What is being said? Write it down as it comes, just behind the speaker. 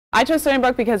I chose Stony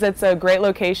Brook because it's a great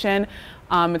location.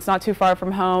 It's not too far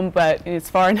from home, but it's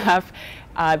far enough.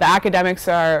 The academics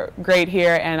are great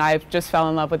here, and I've just fell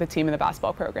in love with the team and the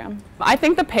basketball program. I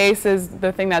think the pace is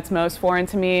the thing that's most foreign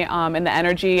to me, and the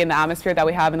energy and the atmosphere that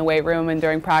we have in the weight room and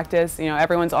during practice. You know,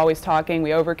 everyone's always talking.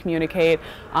 We over-communicate.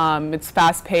 It's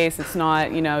fast-paced. It's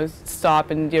not,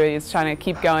 stop and do it. It's trying to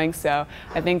keep going. So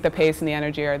I think the pace and the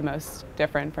energy are the most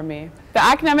different for me. The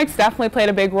academics definitely played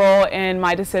a big role in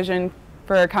my decision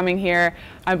for coming here.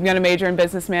 I'm going to major in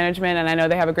business management, and I know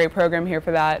they have a great program here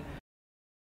for that.